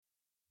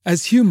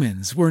As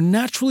humans, we're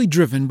naturally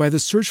driven by the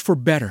search for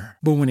better.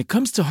 But when it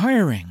comes to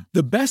hiring,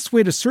 the best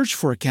way to search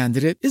for a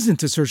candidate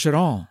isn't to search at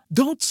all.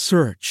 Don't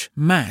search,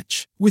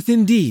 match with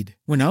Indeed.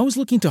 When I was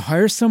looking to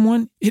hire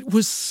someone, it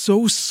was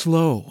so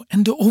slow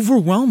and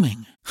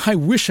overwhelming. I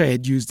wish I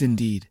had used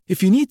Indeed.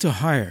 If you need to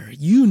hire,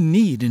 you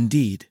need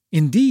Indeed.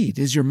 Indeed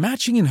is your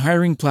matching and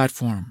hiring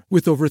platform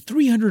with over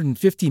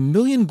 350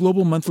 million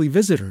global monthly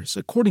visitors,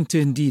 according to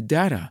Indeed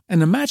data,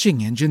 and a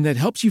matching engine that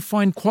helps you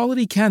find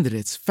quality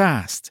candidates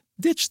fast.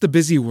 Ditch the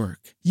busy work.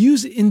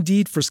 Use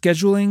Indeed for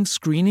scheduling,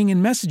 screening,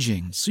 and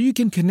messaging so you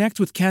can connect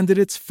with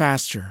candidates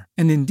faster.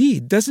 And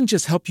Indeed doesn't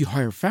just help you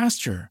hire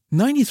faster.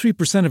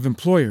 93% of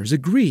employers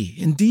agree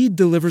Indeed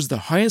delivers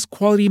the highest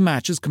quality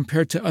matches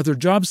compared to other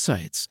job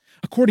sites,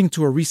 according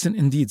to a recent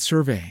Indeed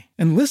survey.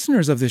 And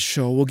listeners of this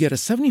show will get a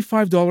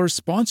 $75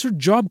 sponsored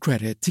job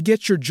credit to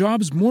get your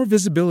jobs more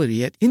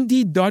visibility at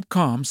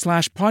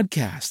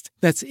Indeed.com/podcast.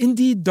 That's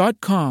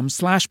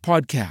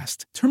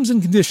Indeed.com/podcast. Terms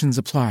and conditions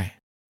apply.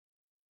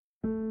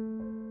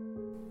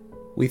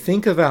 We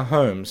think of our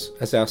homes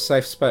as our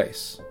safe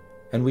space,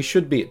 and we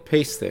should be at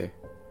peace there.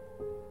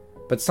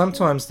 But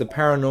sometimes the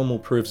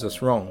paranormal proves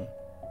us wrong,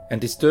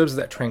 and disturbs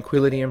that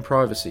tranquility and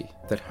privacy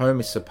that home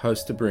is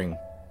supposed to bring.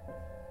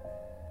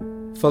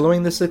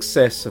 Following the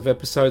success of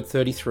episode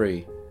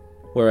 33,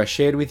 where I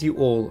shared with you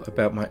all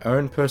about my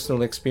own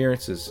personal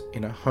experiences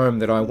in a home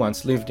that I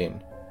once lived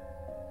in,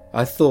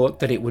 I thought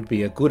that it would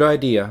be a good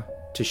idea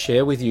to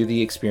share with you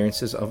the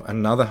experiences of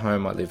another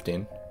home I lived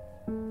in.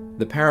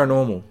 The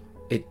paranormal,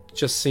 it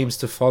just seems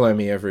to follow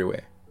me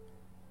everywhere.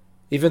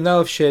 Even though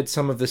I've shared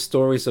some of the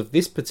stories of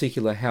this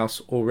particular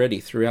house already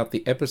throughout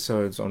the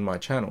episodes on my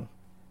channel,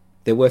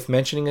 they're worth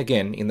mentioning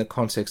again in the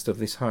context of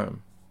this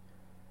home.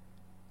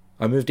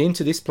 I moved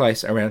into this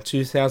place around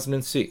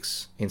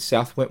 2006 in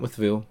South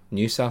Wentworthville,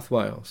 New South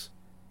Wales,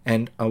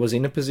 and I was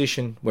in a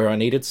position where I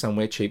needed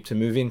somewhere cheap to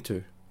move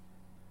into.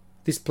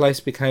 This place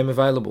became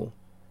available,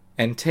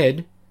 and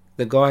Ted,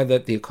 the guy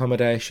that the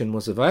accommodation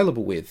was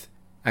available with,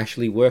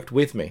 actually worked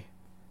with me,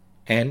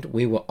 and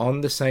we were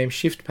on the same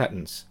shift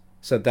patterns,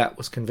 so that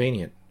was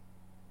convenient.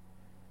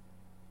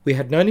 We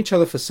had known each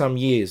other for some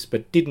years,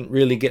 but didn't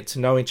really get to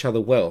know each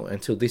other well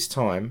until this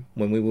time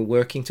when we were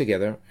working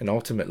together and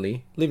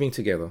ultimately living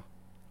together.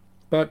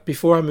 But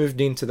before I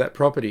moved into that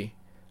property,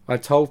 I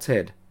told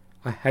Ted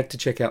I had to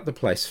check out the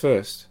place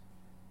first,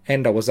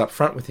 and I was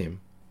upfront with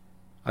him.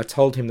 I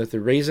told him that the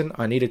reason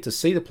I needed to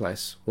see the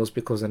place was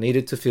because I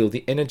needed to feel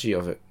the energy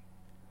of it.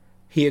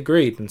 He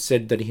agreed and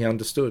said that he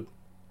understood.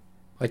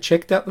 I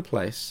checked out the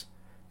place,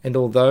 and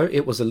although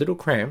it was a little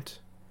cramped,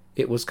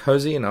 it was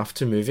cozy enough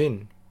to move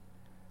in.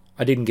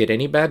 I didn't get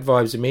any bad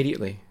vibes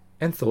immediately,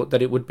 and thought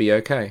that it would be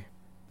okay.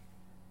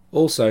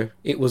 Also,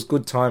 it was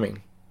good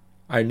timing.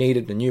 I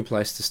needed a new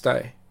place to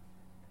stay.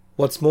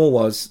 What's more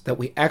was that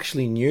we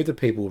actually knew the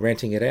people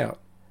renting it out,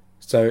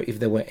 so if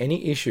there were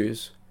any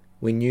issues,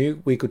 we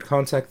knew we could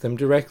contact them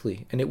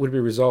directly and it would be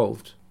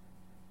resolved.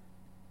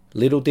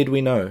 Little did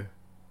we know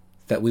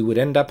that we would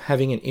end up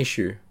having an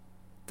issue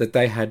that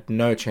they had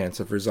no chance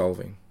of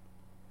resolving.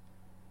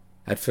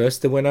 At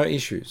first there were no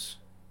issues.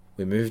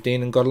 We moved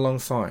in and got along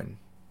fine.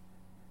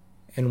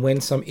 And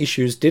when some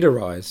issues did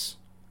arise,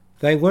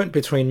 they weren't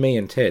between me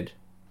and Ted.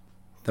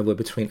 They were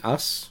between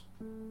us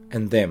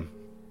and them.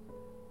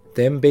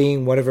 Them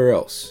being whatever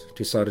else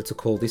decided to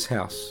call this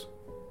house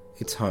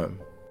its home.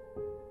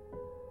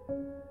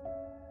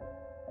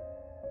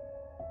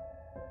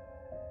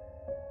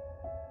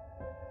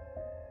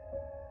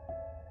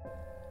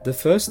 The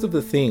first of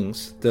the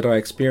things that I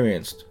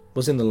experienced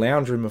was in the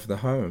lounge room of the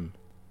home.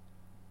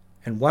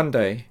 And one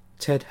day,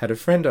 Ted had a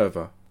friend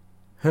over.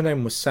 Her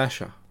name was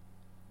Sasha.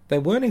 They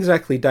weren't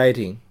exactly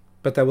dating,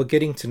 but they were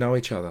getting to know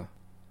each other.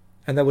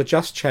 And they were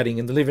just chatting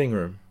in the living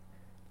room.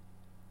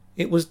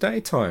 It was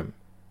daytime,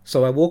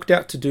 so I walked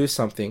out to do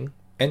something,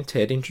 and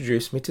Ted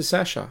introduced me to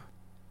Sasha.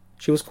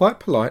 She was quite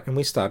polite and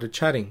we started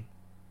chatting.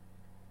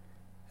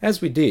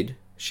 As we did,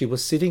 she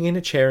was sitting in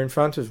a chair in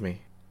front of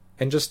me,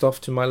 and just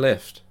off to my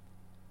left.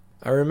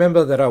 I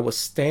remember that I was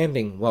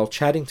standing while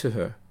chatting to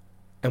her,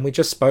 and we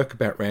just spoke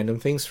about random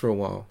things for a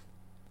while.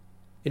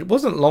 It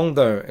wasn't long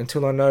though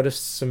until I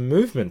noticed some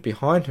movement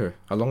behind her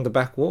along the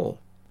back wall.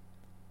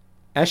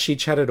 As she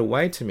chatted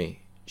away to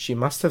me, she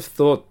must have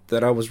thought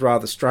that I was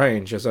rather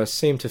strange as I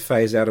seemed to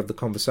phase out of the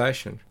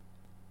conversation.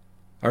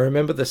 I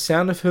remember the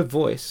sound of her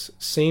voice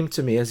seemed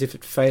to me as if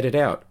it faded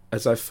out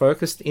as I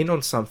focused in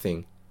on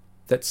something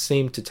that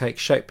seemed to take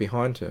shape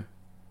behind her.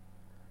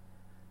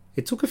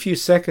 It took a few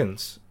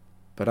seconds,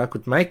 but I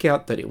could make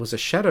out that it was a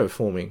shadow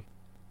forming,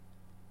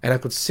 and I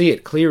could see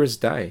it clear as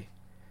day.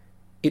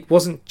 It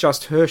wasn't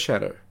just her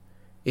shadow.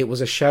 It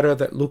was a shadow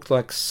that looked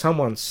like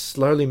someone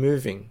slowly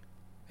moving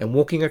and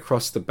walking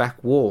across the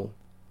back wall,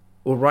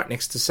 or right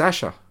next to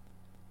Sasha.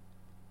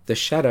 The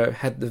shadow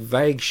had the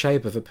vague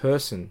shape of a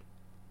person,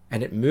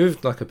 and it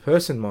moved like a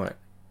person might,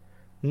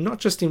 not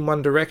just in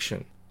one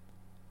direction,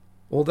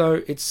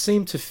 although it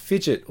seemed to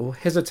fidget or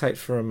hesitate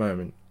for a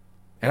moment,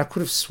 and I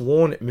could have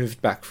sworn it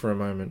moved back for a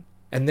moment,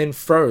 and then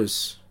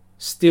froze,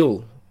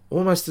 still,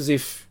 almost as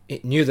if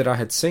It knew that I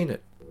had seen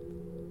it.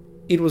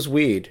 It was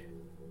weird.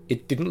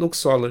 It didn't look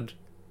solid.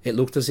 It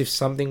looked as if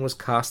something was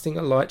casting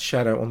a light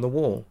shadow on the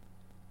wall,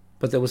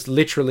 but there was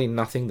literally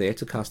nothing there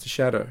to cast a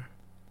shadow.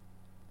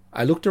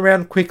 I looked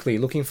around quickly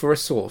looking for a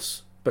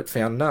source, but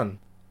found none.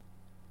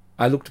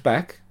 I looked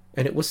back,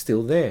 and it was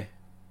still there.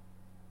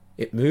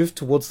 It moved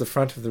towards the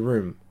front of the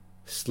room,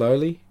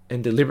 slowly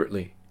and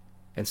deliberately,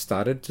 and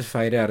started to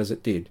fade out as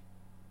it did.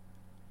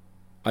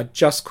 I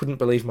just couldn't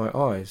believe my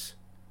eyes.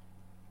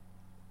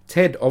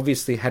 Ted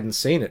obviously hadn't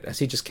seen it, as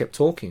he just kept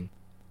talking.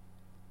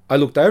 I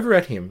looked over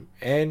at him,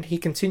 and he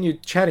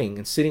continued chatting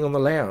and sitting on the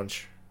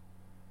lounge.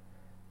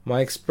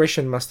 My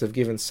expression must have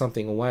given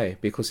something away,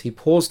 because he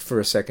paused for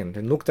a second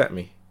and looked at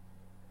me.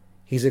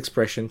 His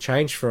expression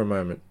changed for a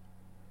moment.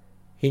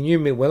 He knew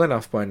me well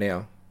enough by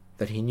now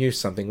that he knew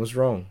something was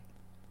wrong.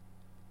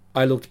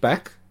 I looked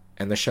back,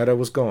 and the shadow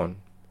was gone.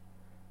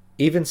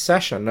 Even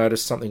Sasha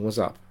noticed something was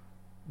up,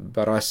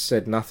 but I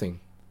said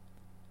nothing.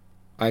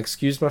 I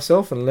excused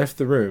myself and left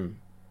the room,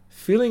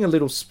 feeling a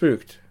little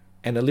spooked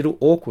and a little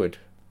awkward,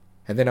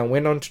 and then I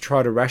went on to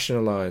try to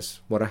rationalize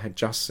what I had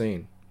just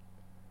seen.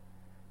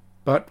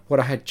 But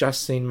what I had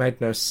just seen made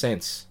no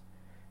sense.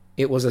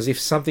 It was as if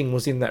something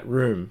was in that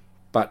room,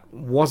 but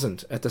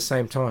wasn't at the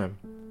same time.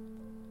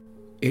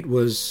 It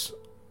was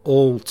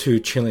all too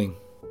chilling.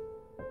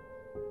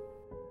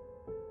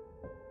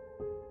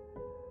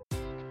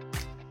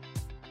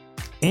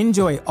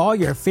 Enjoy all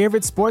your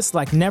favorite sports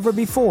like never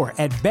before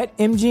at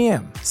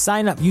BetMGM.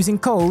 Sign up using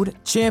code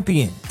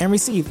CHAMPION and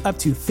receive up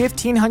to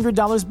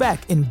 $1,500 back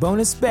in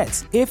bonus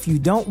bets if you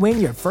don't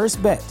win your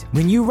first bet.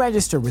 When you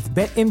register with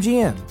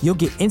BetMGM, you'll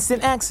get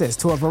instant access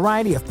to a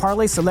variety of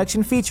parlay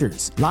selection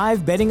features,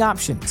 live betting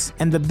options,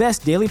 and the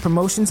best daily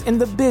promotions in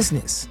the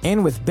business.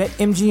 And with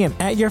BetMGM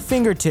at your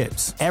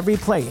fingertips, every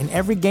play and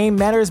every game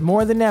matters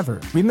more than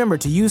ever. Remember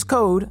to use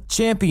code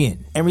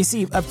CHAMPION and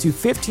receive up to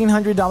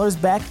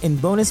 $1,500 back in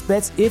bonus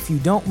bets if you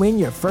don't win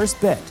your first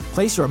bet.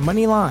 Place your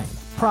money line,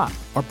 prop,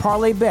 or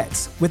parlay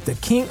bets with the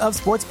king of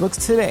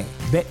sportsbooks today.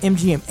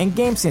 BetMGM and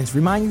GameSense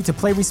remind you to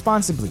play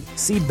responsibly.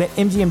 See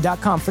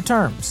BetMGM.com for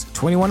terms.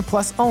 21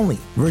 plus only.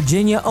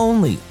 Virginia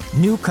only.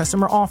 New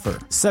customer offer.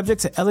 Subject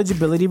to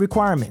eligibility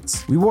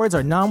requirements. Rewards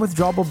are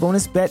non-withdrawable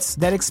bonus bets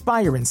that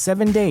expire in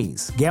 7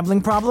 days. Gambling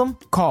problem?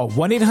 Call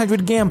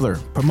 1-800-GAMBLER.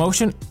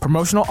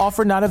 Promotional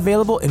offer not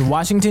available in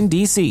Washington,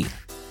 D.C.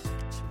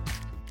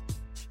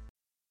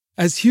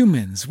 As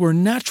humans, we're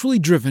naturally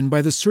driven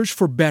by the search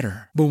for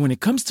better. But when it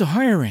comes to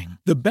hiring,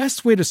 the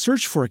best way to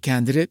search for a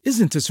candidate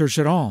isn't to search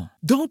at all.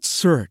 Don't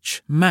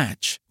search,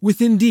 match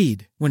with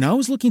Indeed. When I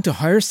was looking to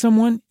hire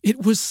someone,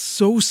 it was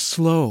so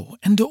slow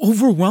and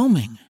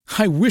overwhelming.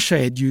 I wish I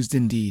had used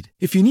Indeed.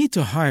 If you need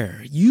to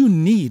hire, you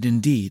need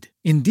Indeed.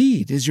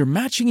 Indeed is your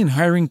matching and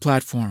hiring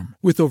platform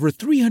with over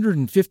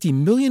 350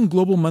 million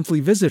global monthly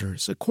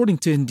visitors, according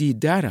to Indeed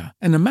data,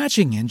 and a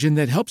matching engine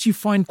that helps you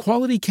find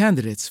quality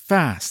candidates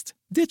fast.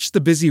 Ditch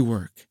the busy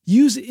work.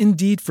 Use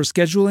Indeed for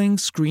scheduling,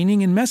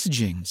 screening, and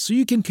messaging so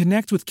you can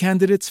connect with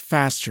candidates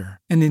faster.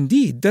 And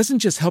Indeed doesn't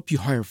just help you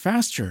hire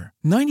faster.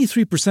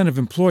 93% of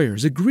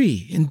employers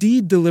agree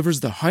Indeed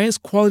delivers the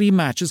highest quality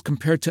matches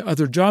compared to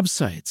other job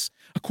sites,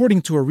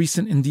 according to a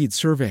recent Indeed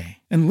survey.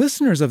 And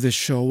listeners of this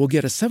show will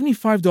get a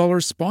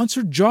 $75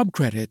 sponsored job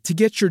credit to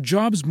get your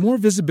jobs more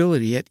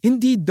visibility at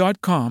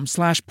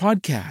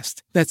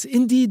Indeed.com/podcast. That's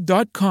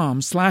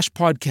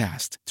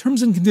Indeed.com/podcast.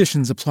 Terms and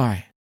conditions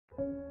apply.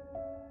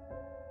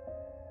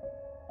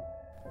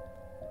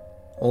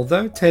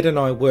 Although Ted and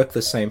I work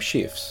the same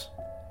shifts,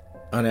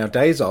 on our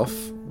days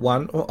off,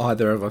 one or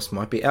either of us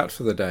might be out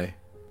for the day.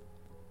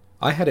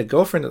 I had a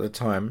girlfriend at the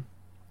time,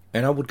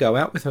 and I would go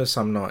out with her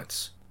some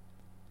nights.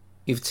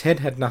 If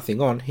Ted had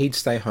nothing on, he'd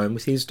stay home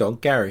with his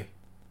dog Gary.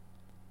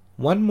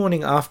 One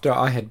morning after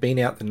I had been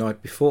out the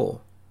night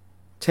before,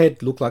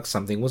 Ted looked like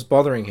something was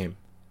bothering him.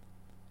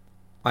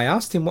 I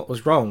asked him what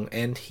was wrong,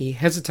 and he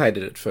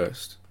hesitated at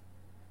first,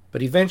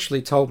 but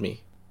eventually told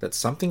me that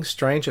something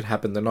strange had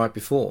happened the night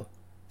before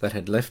that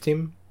had left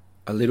him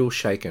a little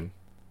shaken.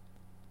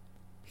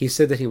 He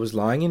said that he was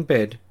lying in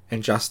bed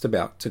and just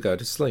about to go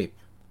to sleep.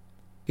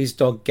 His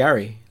dog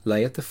Gary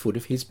lay at the foot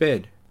of his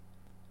bed.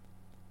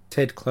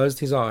 Ted closed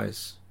his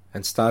eyes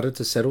and started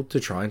to settle to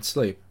try and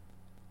sleep,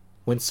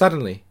 when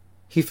suddenly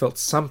he felt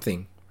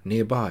something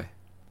nearby.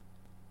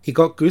 He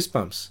got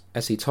goosebumps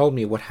as he told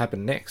me what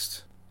happened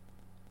next.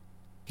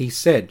 He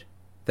said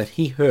that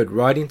he heard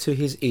right into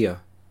his ear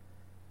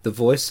the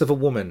voice of a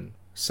woman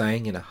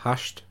saying in a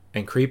hushed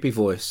and creepy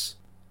voice,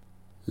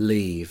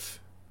 "Leave."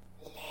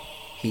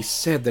 He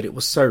said that it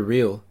was so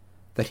real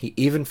that he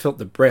even felt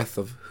the breath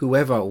of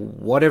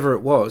whatever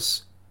it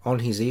was, on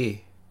his ear.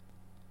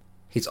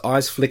 His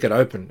eyes flickered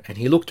open and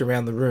he looked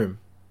around the room,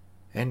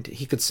 and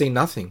he could see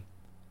nothing.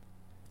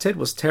 Ted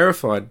was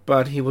terrified,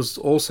 but he was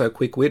also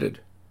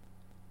quick-witted,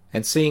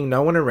 and seeing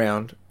no one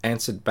around,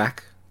 answered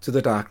back to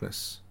the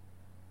darkness,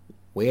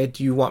 "Where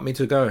do you want me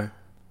to go?"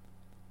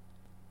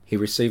 He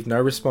received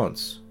no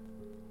response,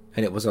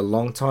 and it was a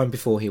long time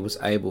before he was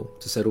able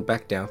to settle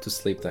back down to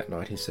sleep that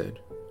night, he said.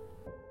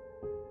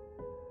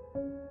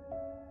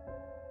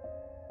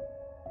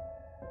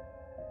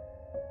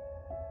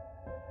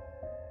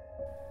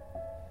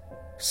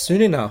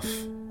 Soon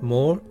enough,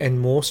 more and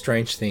more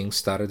strange things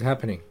started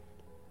happening.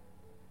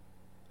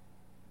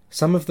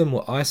 Some of them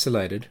were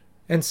isolated,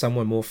 and some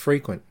were more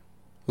frequent,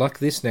 like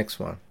this next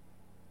one.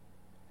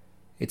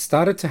 It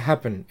started to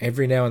happen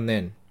every now and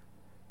then,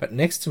 but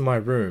next to my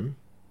room,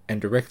 and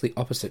directly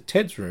opposite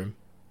Ted's room,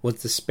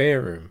 was the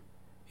spare room,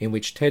 in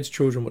which Ted's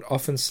children would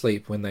often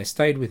sleep when they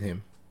stayed with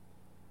him.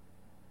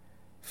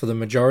 For the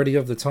majority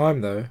of the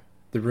time, though,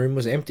 the room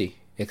was empty,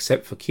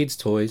 except for kids'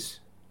 toys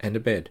and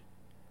a bed.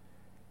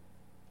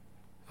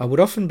 I would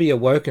often be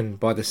awoken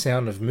by the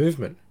sound of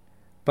movement,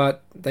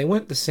 but they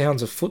weren't the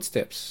sounds of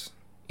footsteps.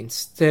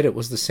 Instead, it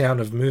was the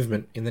sound of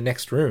movement in the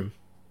next room.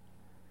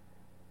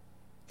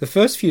 The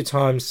first few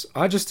times,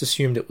 I just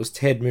assumed it was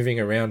Ted moving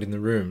around in the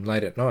room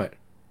late at night,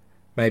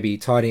 maybe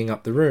tidying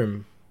up the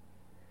room.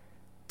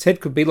 Ted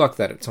could be like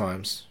that at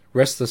times,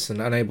 restless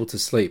and unable to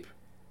sleep.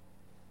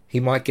 He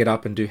might get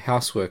up and do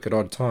housework at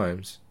odd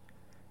times,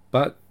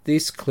 but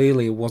this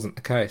clearly wasn't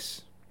the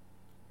case.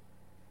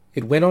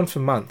 It went on for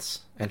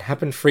months and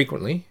happened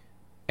frequently,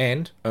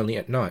 and only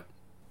at night.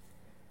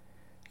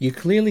 You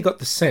clearly got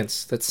the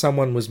sense that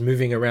someone was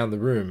moving around the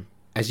room,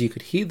 as you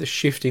could hear the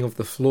shifting of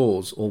the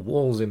floors or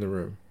walls in the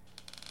room,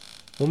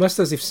 almost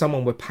as if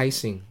someone were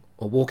pacing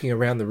or walking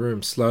around the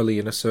room slowly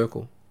in a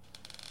circle.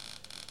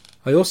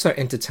 I also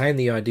entertained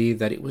the idea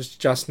that it was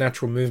just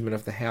natural movement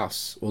of the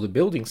house or the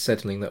building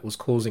settling that was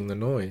causing the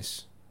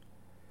noise.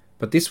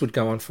 But this would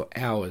go on for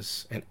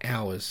hours, and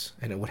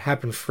it would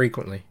happen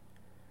frequently.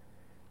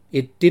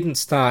 It didn't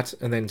start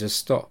and then just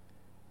stop.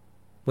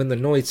 When the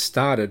noise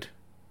started,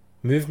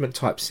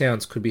 movement-type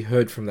sounds could be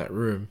heard from that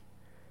room.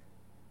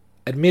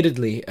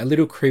 Admittedly, a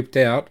little creeped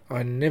out,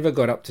 I never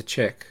got up to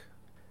check.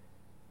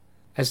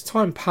 As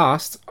time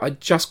passed, I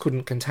just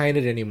couldn't contain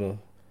it anymore.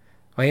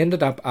 I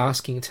ended up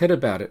asking Ted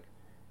about it,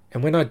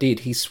 and when I did,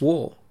 he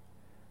swore.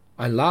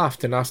 I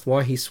laughed and asked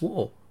why he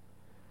swore.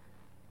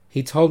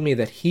 He told me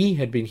that he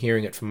had been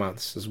hearing it for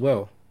months as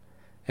well,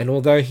 and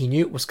although he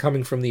knew it was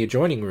coming from the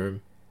adjoining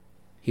room,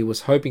 he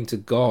was hoping to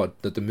God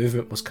that the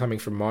movement was coming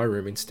from my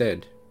room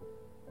instead.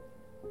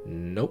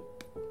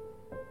 Nope.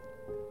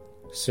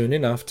 Soon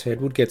enough, Ted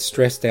would get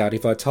stressed out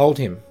if I told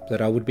him that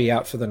I would be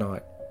out for the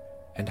night,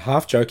 and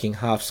half joking,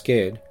 half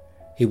scared,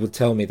 he would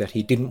tell me that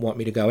he didn't want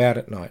me to go out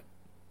at night.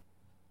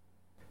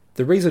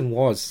 The reason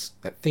was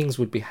that things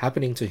would be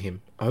happening to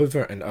him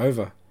over and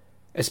over,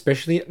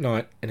 especially at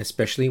night and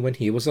especially when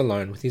he was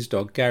alone with his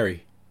dog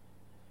Gary.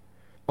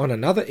 On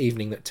another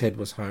evening that Ted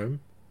was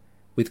home,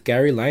 with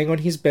Gary laying on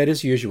his bed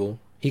as usual,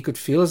 he could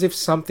feel as if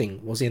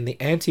something was in the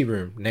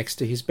anteroom next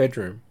to his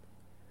bedroom.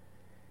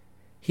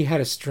 He had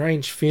a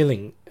strange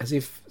feeling as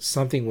if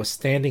something was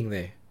standing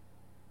there,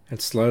 and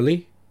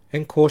slowly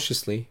and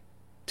cautiously,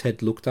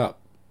 Ted looked up.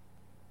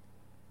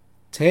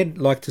 Ted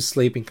liked to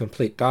sleep in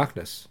complete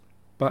darkness,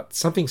 but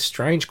something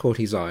strange caught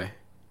his eye.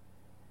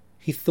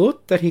 He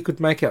thought that he could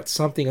make out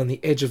something on the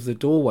edge of the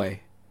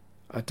doorway,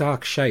 a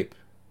dark shape,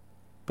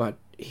 but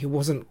he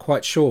wasn't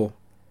quite sure.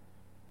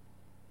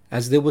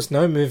 As there was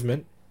no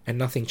movement and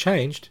nothing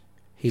changed,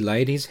 he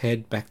laid his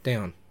head back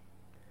down.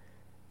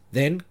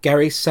 Then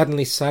Gary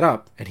suddenly sat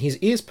up and his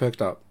ears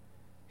perked up.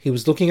 He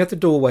was looking at the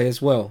doorway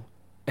as well,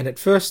 and at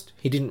first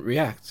he didn't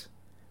react,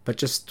 but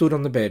just stood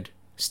on the bed,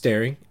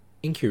 staring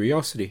in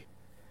curiosity.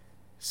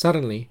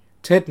 Suddenly,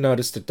 Ted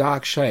noticed a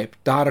dark shape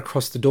dart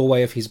across the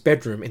doorway of his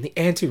bedroom in the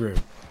anteroom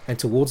and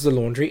towards the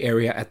laundry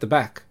area at the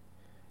back.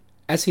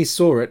 As he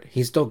saw it,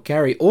 his dog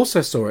Gary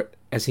also saw it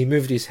as he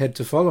moved his head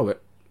to follow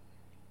it.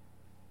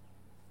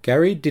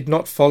 Gary did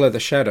not follow the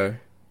shadow,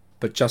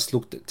 but just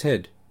looked at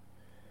Ted.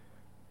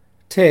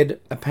 Ted,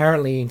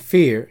 apparently in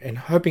fear and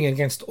hoping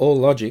against all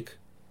logic,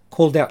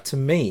 called out to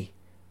me,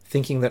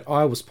 thinking that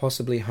I was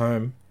possibly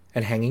home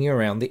and hanging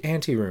around the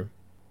anteroom.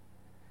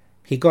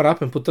 He got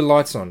up and put the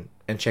lights on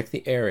and checked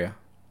the area.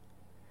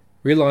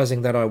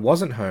 Realizing that I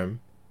wasn't home,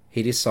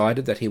 he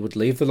decided that he would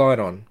leave the light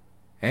on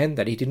and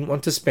that he didn't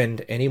want to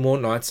spend any more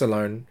nights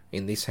alone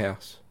in this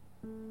house.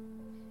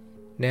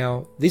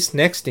 Now, this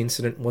next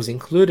incident was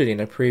included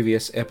in a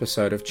previous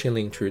episode of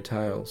Chilling True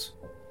Tales,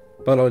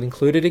 but I'll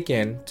include it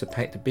again to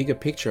paint the bigger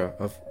picture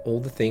of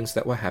all the things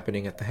that were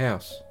happening at the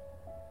house.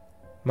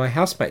 My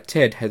housemate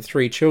Ted had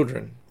 3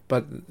 children,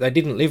 but they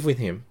didn't live with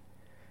him.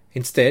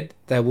 Instead,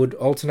 they would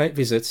alternate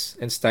visits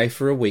and stay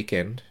for a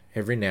weekend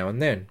every now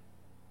and then.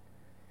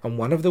 On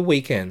one of the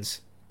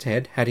weekends,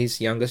 Ted had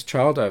his youngest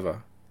child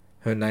over.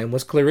 Her name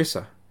was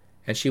Clarissa,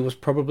 and she was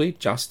probably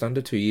just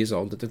under 2 years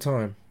old at the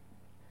time.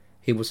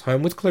 He was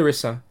home with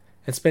Clarissa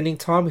and spending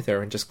time with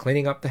her and just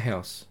cleaning up the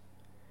house.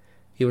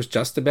 He was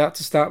just about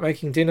to start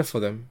making dinner for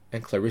them,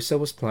 and Clarissa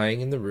was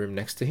playing in the room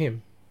next to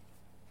him.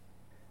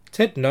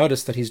 Ted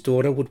noticed that his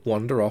daughter would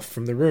wander off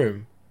from the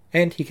room,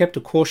 and he kept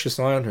a cautious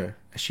eye on her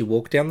as she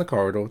walked down the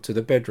corridor to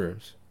the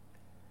bedrooms.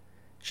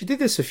 She did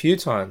this a few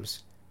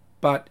times,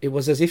 but it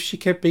was as if she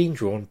kept being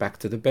drawn back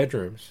to the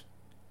bedrooms.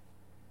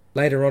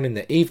 Later on in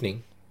the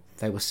evening,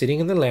 they were sitting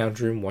in the lounge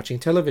room watching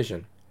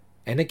television,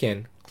 and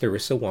again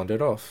Clarissa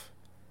wandered off.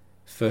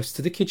 First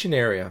to the kitchen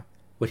area,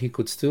 where he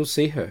could still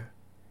see her,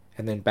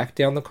 and then back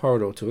down the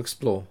corridor to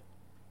explore.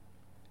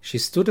 She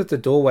stood at the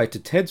doorway to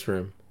Ted's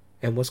room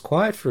and was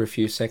quiet for a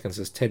few seconds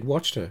as Ted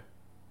watched her.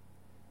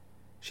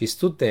 She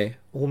stood there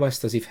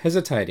almost as if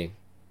hesitating.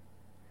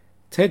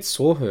 Ted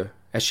saw her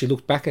as she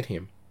looked back at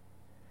him,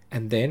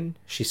 and then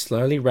she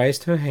slowly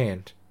raised her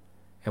hand,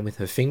 and with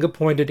her finger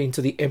pointed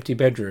into the empty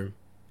bedroom,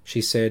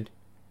 she said,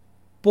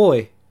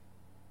 "Boy."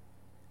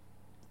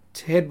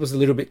 Ted was a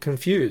little bit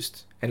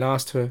confused and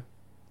asked her,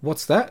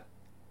 "What's that?"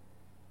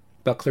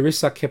 But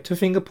Clarissa kept her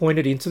finger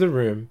pointed into the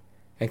room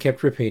and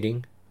kept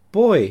repeating,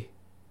 "Boy,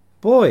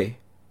 boy,"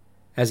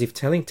 as if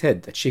telling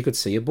Ted that she could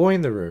see a boy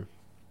in the room.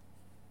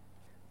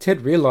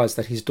 Ted realized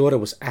that his daughter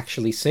was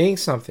actually seeing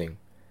something,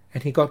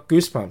 and he got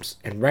goosebumps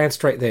and ran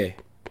straight there.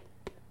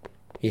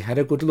 He had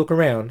a good look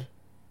around,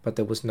 but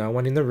there was no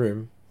one in the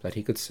room that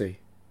he could see.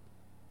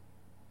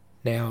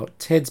 Now,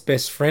 Ted's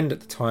best friend at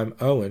the time,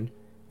 Owen,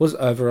 was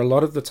over a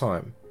lot of the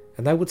time,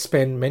 and they would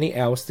spend many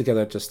hours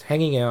together just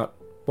hanging out,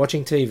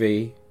 watching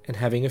TV, and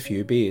having a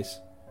few beers.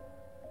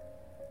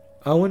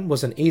 Owen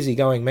was an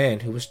easygoing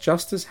man who was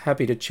just as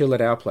happy to chill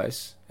at our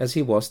place as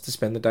he was to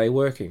spend the day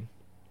working.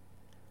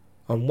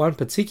 On one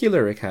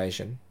particular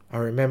occasion, I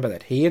remember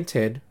that he and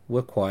Ted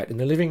were quiet in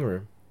the living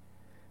room.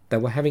 They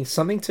were having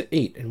something to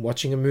eat and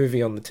watching a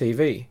movie on the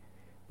TV,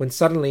 when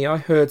suddenly I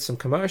heard some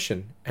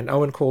commotion and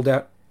Owen called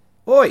out,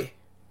 "Oi!"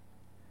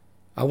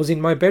 I was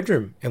in my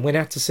bedroom and went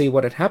out to see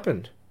what had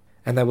happened,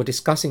 and they were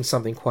discussing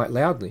something quite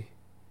loudly.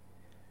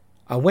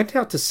 I went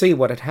out to see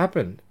what had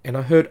happened, and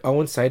I heard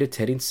Owen say to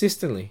Ted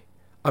insistently,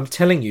 "I'm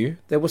telling you,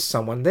 there was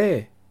someone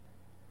there."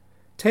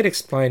 Ted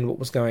explained what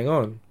was going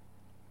on.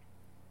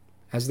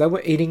 As they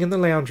were eating in the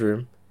lounge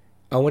room,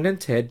 Owen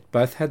and Ted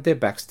both had their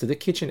backs to the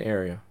kitchen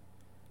area.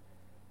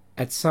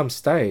 At some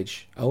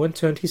stage, Owen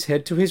turned his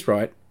head to his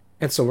right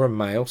and saw a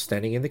male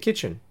standing in the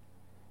kitchen.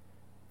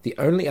 The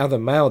only other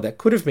male that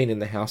could have been in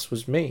the house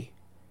was me,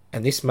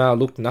 and this male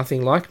looked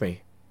nothing like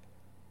me.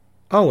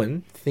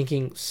 Owen,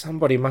 thinking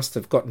somebody must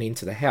have gotten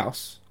into the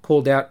house,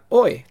 called out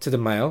 "Oi" to the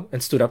male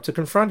and stood up to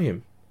confront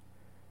him.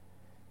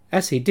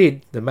 As he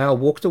did, the male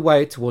walked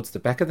away towards the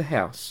back of the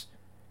house,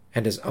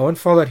 and as Owen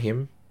followed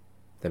him,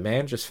 the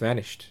man just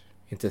vanished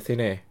into thin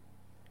air.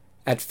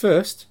 At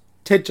first,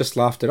 Ted just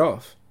laughed it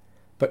off,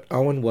 but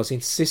Owen was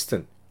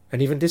insistent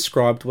and even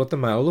described what the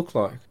male looked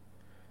like.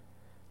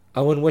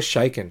 Owen was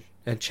shaken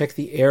and checked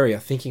the area,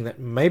 thinking that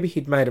maybe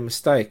he'd made a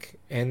mistake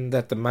and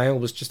that the male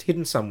was just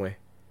hidden somewhere.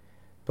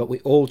 But we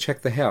all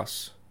checked the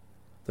house.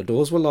 The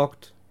doors were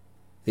locked,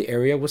 the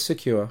area was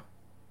secure,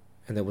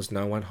 and there was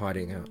no one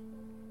hiding out.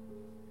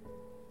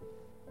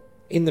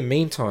 In the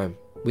meantime,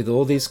 with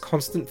all these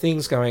constant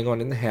things going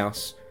on in the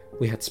house,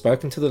 we had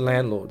spoken to the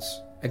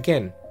landlords,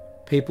 again,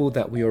 people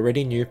that we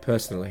already knew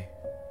personally.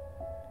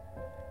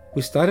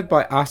 We started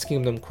by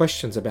asking them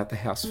questions about the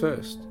house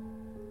first.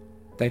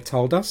 They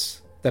told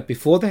us that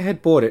before they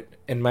had bought it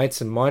and made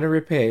some minor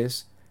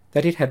repairs,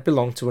 that it had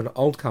belonged to an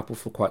old couple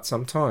for quite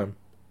some time.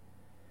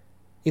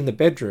 In the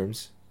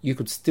bedrooms, you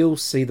could still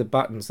see the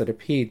buttons that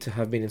appeared to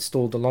have been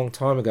installed a long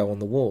time ago on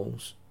the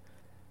walls.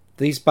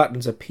 These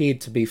buttons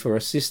appeared to be for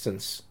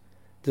assistance,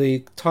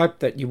 the type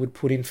that you would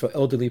put in for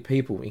elderly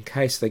people in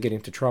case they get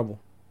into trouble.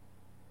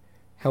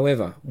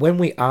 However, when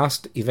we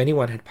asked if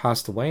anyone had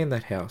passed away in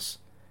that house,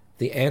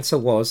 the answer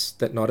was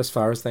that not as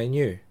far as they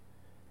knew.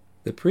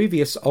 The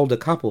previous older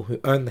couple who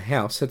owned the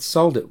house had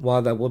sold it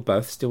while they were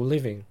both still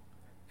living,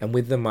 and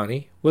with the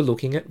money were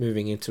looking at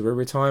moving into a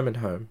retirement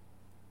home.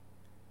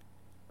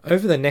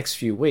 Over the next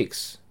few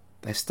weeks,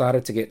 they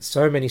started to get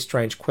so many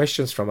strange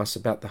questions from us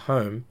about the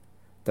home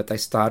that they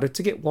started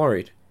to get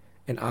worried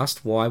and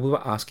asked why we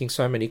were asking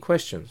so many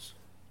questions.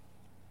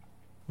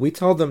 We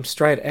told them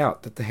straight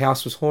out that the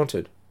house was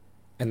haunted,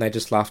 and they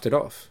just laughed it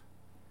off.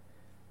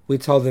 We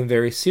told them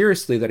very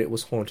seriously that it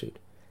was haunted,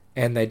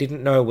 and they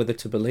didn't know whether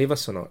to believe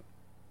us or not.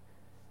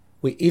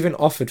 We even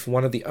offered for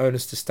one of the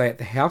owners to stay at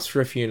the house for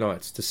a few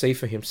nights to see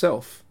for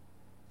himself,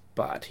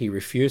 but he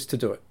refused to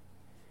do it.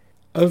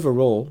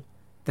 Overall,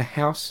 the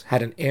house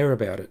had an air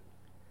about it.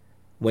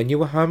 When you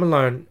were home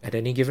alone at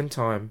any given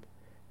time,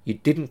 you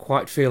didn't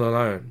quite feel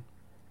alone,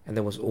 and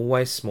there was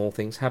always small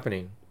things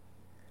happening.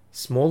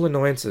 Small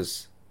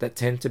annoyances that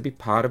tend to be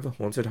part of a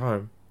haunted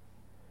home.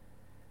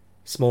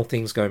 Small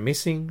things go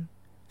missing,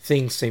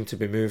 things seem to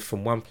be moved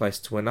from one place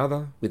to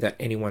another without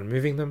anyone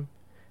moving them,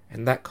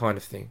 and that kind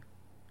of thing.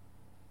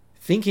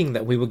 Thinking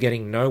that we were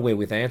getting nowhere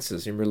with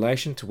answers in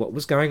relation to what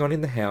was going on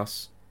in the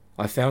house,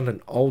 I found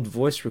an old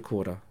voice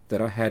recorder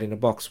that I had in a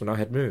box when I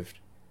had moved.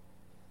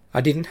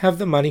 I didn't have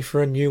the money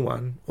for a new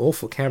one or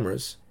for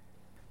cameras,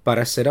 but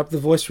I set up the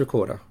voice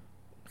recorder,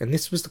 and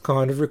this was the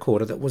kind of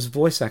recorder that was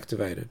voice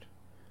activated.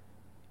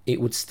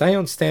 It would stay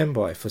on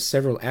standby for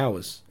several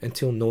hours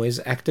until noise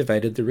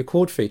activated the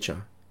record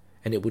feature,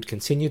 and it would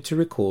continue to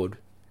record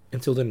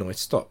until the noise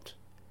stopped.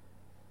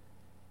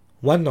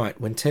 One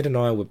night when Ted and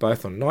I were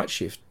both on night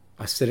shift,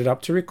 I set it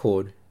up to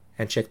record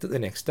and checked it the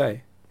next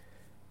day.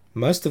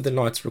 Most of the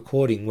night's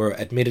recording were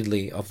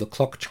admittedly of the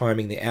clock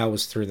chiming the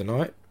hours through the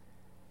night,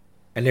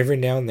 and every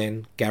now and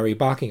then Gary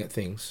barking at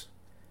things,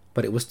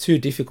 but it was too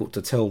difficult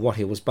to tell what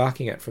he was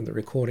barking at from the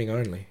recording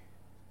only.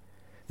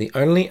 The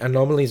only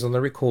anomalies on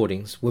the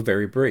recordings were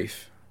very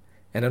brief,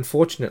 and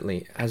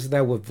unfortunately, as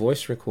they were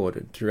voice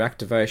recorded through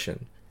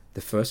activation,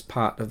 the first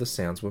part of the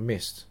sounds were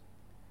missed.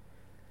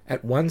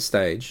 At one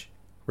stage,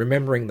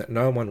 remembering that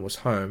no one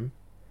was home,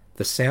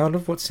 the sound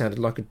of what sounded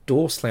like a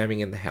door slamming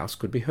in the house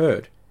could be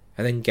heard,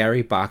 and then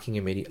Gary barking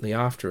immediately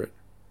after it.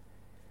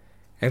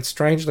 And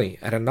strangely,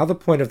 at another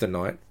point of the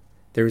night,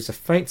 there is a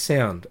faint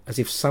sound as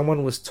if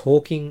someone was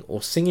talking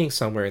or singing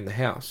somewhere in the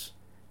house,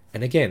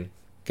 and again,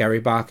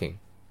 Gary barking.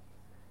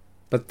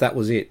 But that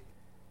was it.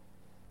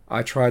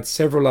 I tried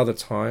several other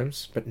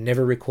times, but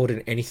never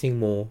recorded anything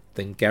more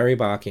than Gary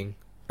barking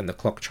and the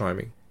clock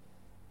chiming.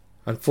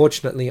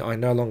 Unfortunately, I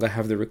no longer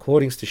have the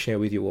recordings to share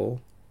with you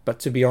all, but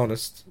to be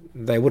honest,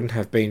 they wouldn't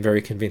have been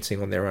very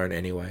convincing on their own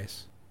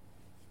anyways.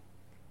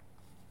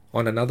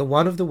 On another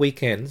one of the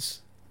weekends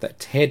that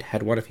Ted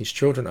had one of his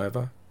children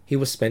over, he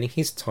was spending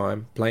his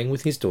time playing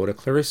with his daughter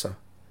Clarissa.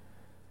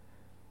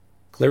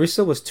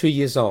 Clarissa was 2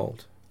 years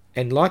old,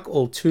 and like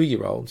all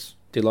 2-year-olds,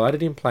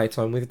 delighted in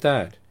playtime with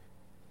Dad,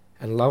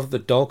 and loved the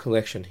doll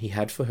collection he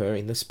had for her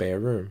in the spare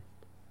room.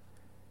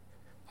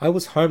 I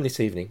was home this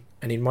evening,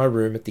 and in my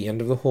room at the end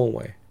of the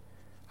hallway,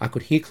 I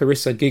could hear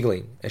Clarissa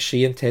giggling as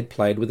she and Ted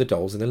played with the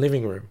dolls in the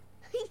living room.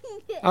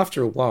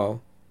 After a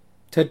while,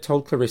 Ted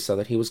told Clarissa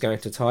that he was going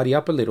to tidy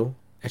up a little,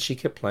 and she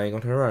kept playing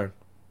on her own.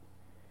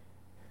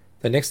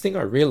 The next thing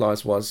I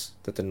realised was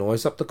that the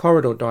noise up the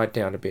corridor died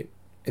down a bit,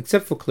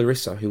 except for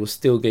Clarissa, who was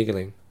still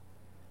giggling.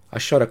 I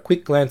shot a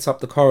quick glance up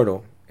the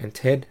corridor, and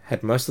Ted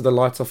had most of the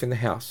lights off in the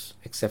house,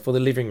 except for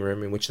the living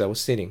room in which they were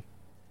sitting.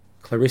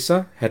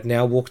 Clarissa had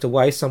now walked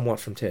away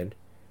somewhat from Ted,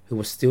 who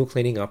was still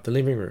cleaning up the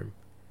living room,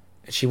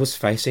 and she was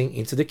facing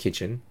into the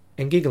kitchen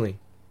and giggling.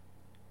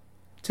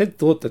 Ted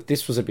thought that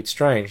this was a bit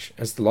strange,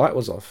 as the light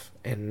was off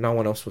and no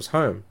one else was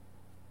home.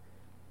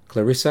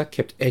 Clarissa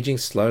kept edging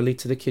slowly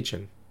to the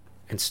kitchen,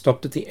 and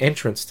stopped at the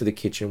entrance to the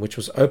kitchen, which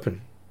was open.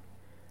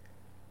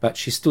 But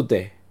she stood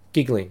there,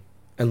 giggling,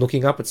 and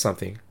looking up at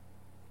something,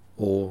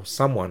 or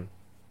someone.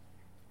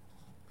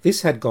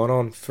 This had gone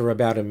on for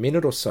about a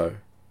minute or so,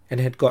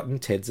 and had gotten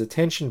Ted's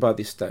attention by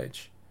this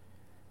stage.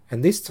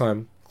 And this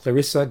time,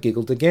 Clarissa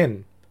giggled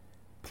again,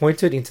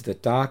 pointed into the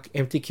dark,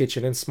 empty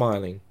kitchen and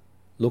smiling,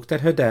 looked at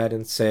her dad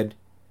and said,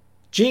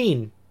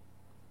 "Gene!"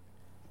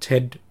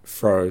 Ted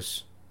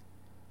froze.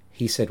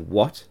 He said,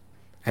 "What?"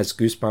 as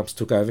goosebumps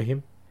took over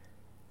him.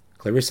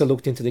 Clarissa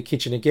looked into the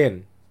kitchen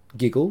again,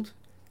 giggled,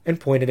 and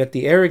pointed at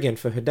the air again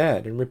for her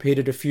dad, and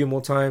repeated a few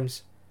more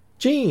times,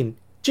 "Gene!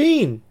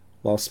 Gene!"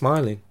 while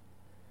smiling.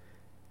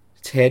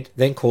 Ted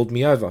then called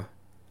me over.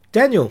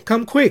 "Daniel,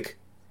 come quick!"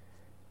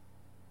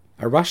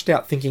 I rushed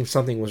out thinking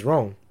something was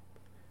wrong.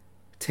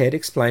 Ted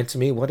explained to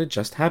me what had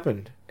just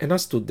happened, and I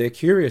stood there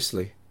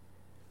curiously.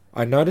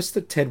 I noticed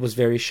that Ted was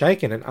very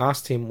shaken and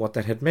asked him what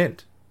that had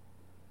meant.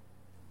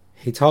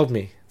 He told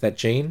me that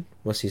Jean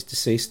was his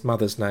deceased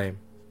mother's name.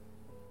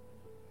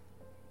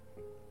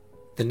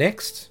 The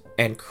next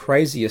and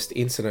craziest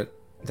incident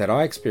that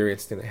I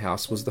experienced in the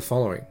house was the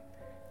following,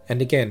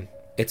 and again,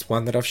 it's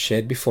one that I've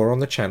shared before on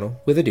the channel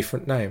with a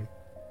different name,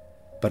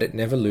 but it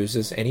never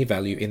loses any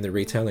value in the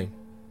retelling.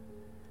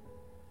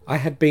 I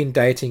had been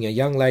dating a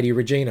young lady,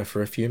 Regina,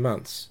 for a few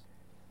months,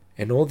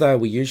 and although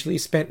we usually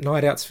spent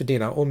night outs for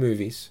dinner or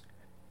movies,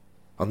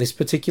 on this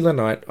particular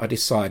night I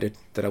decided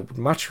that I would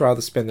much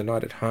rather spend the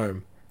night at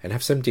home and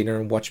have some dinner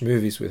and watch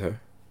movies with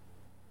her.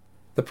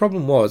 The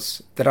problem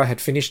was that I had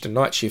finished a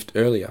night shift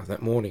earlier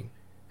that morning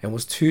and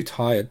was too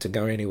tired to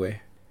go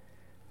anywhere.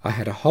 I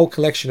had a whole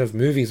collection of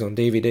movies on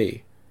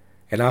DVD,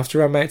 and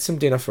after I made some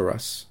dinner for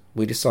us,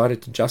 we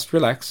decided to just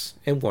relax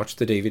and watch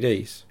the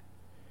DVDs.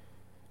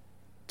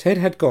 Ted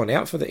had gone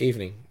out for the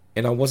evening,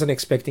 and I wasn't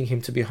expecting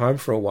him to be home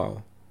for a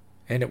while,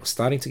 and it was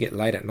starting to get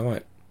late at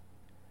night.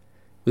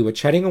 We were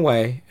chatting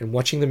away and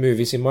watching the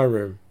movies in my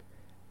room,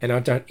 and I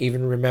don't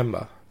even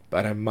remember,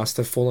 but I must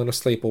have fallen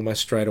asleep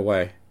almost straight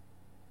away.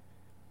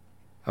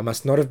 I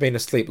must not have been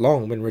asleep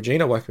long when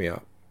Regina woke me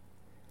up.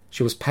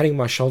 She was patting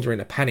my shoulder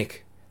in a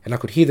panic, and I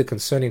could hear the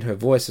concern in her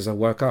voice as I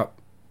woke up.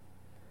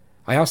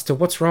 I asked her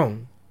what's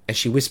wrong, and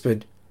she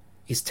whispered,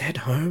 "Is Ted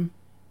home?"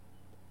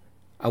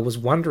 I was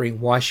wondering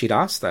why she'd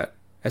asked that,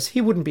 as he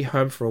wouldn't be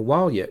home for a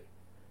while yet,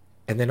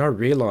 and then I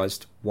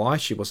realised why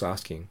she was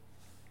asking.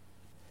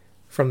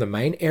 From the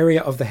main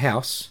area of the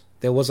house,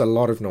 there was a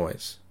lot of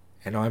noise,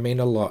 and I mean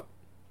a lot.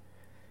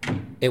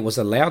 It was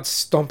a loud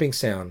stomping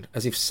sound,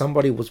 as if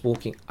somebody was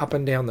walking up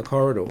and down the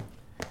corridor,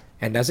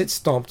 and as it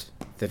stomped,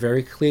 the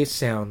very clear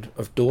sound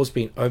of doors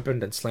being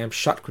opened and slammed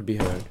shut could be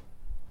heard.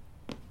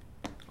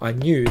 I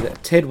knew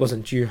that Ted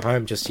wasn't due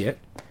home just yet,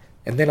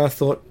 and then I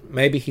thought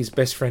maybe his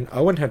best friend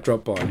Owen had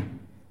dropped by,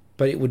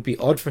 but it would be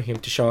odd for him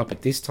to show up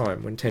at this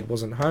time when Ted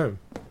wasn't home.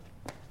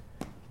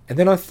 And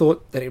then I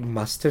thought that it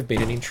must have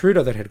been an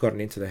intruder that had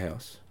gotten into the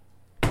house.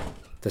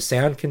 The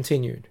sound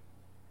continued.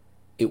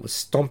 It was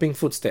stomping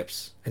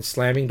footsteps and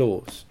slamming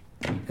doors,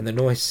 and the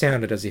noise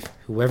sounded as if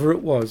whoever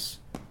it was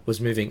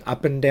moving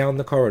up and down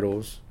the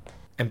corridors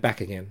and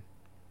back again.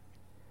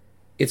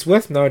 It's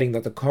worth noting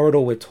that the corridor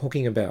we're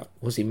talking about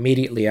was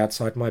immediately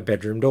outside my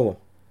bedroom door.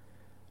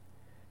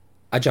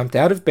 I jumped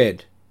out of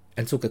bed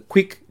and took a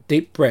quick,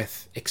 deep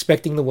breath,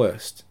 expecting the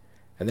worst,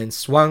 and then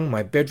swung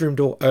my bedroom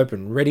door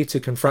open, ready to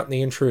confront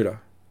the intruder.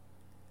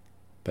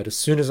 But as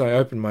soon as I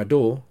opened my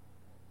door,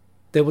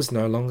 there was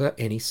no longer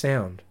any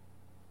sound.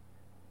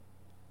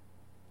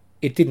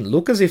 It didn't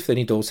look as if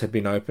any doors had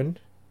been opened,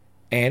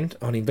 and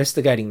on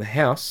investigating the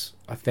house,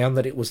 I found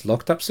that it was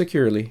locked up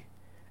securely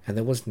and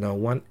there was no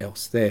one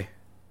else there.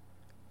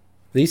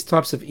 These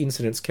types of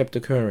incidents kept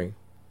occurring,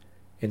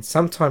 and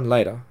sometime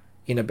later,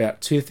 in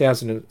about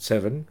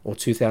 2007 or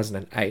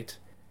 2008,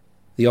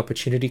 the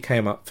opportunity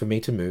came up for me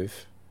to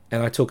move,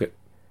 and I took it.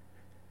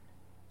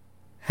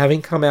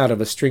 Having come out of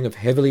a string of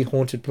heavily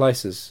haunted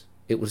places,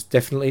 it was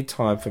definitely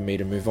time for me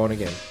to move on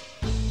again.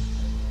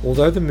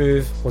 Although the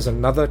move was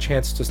another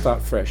chance to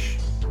start fresh,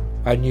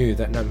 I knew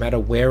that no matter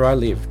where I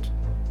lived,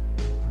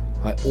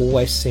 I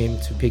always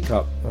seemed to pick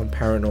up on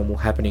paranormal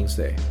happenings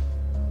there.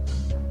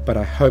 But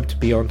I hoped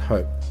beyond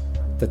hope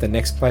that the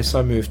next place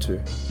I moved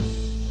to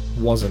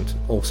wasn't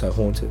also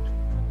haunted.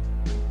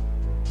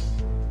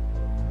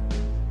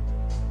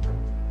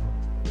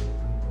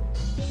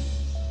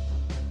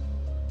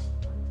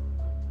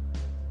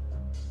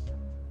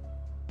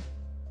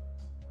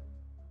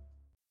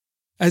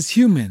 As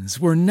humans,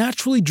 we're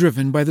naturally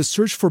driven by the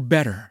search for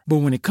better. But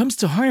when it comes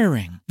to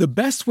hiring, the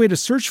best way to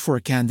search for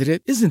a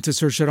candidate isn't to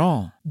search at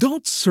all.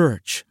 Don't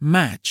search,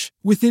 match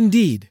with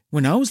Indeed.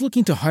 When I was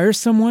looking to hire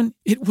someone,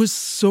 it was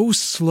so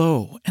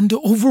slow and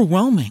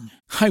overwhelming.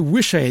 I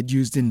wish I had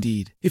used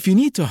Indeed. If you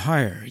need to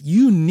hire,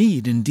 you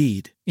need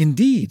Indeed.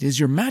 Indeed is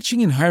your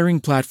matching and hiring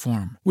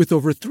platform with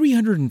over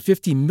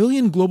 350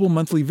 million global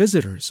monthly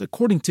visitors,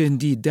 according to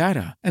Indeed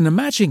data, and a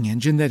matching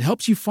engine that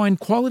helps you find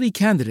quality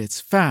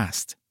candidates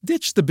fast.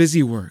 Ditch the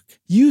busy work.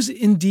 Use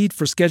Indeed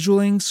for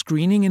scheduling,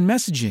 screening, and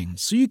messaging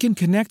so you can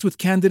connect with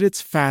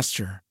candidates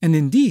faster. And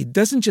Indeed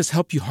doesn't just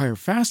help you hire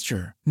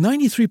faster.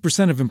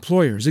 93% of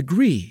employers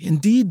agree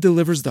Indeed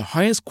delivers the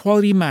highest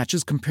quality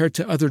matches compared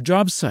to other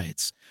job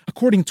sites,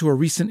 according to a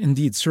recent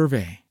Indeed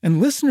survey.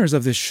 And listeners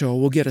of this show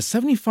will get a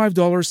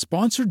 $75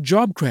 sponsored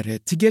job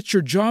credit to get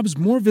your jobs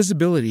more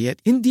visibility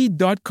at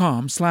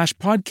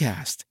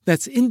Indeed.com/podcast.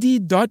 That's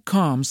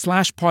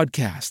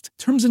Indeed.com/podcast.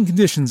 Terms and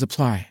conditions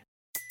apply.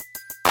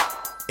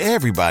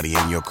 Everybody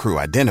in your crew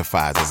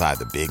identifies as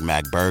either Big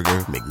Mac Burger,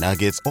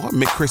 McNuggets, or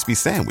McCrispy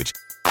Sandwich.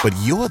 But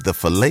you're the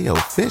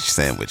Filet-O-Fish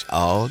Sandwich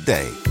all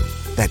day.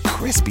 That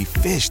crispy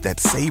fish, that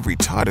savory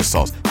tartar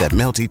sauce, that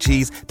melty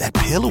cheese, that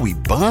pillowy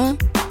bun.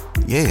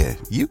 Yeah,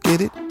 you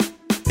get it.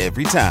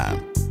 Every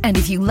time. And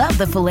if you love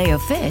the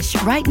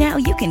Filet-O-Fish, right now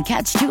you can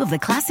catch two of the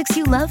classics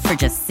you love for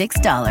just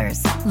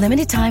 $6.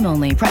 Limited time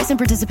only. Price and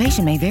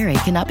participation may vary.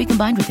 Cannot be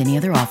combined with any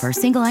other offer.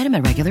 Single item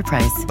at regular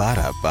price.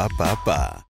 Ba-da-ba-ba-ba.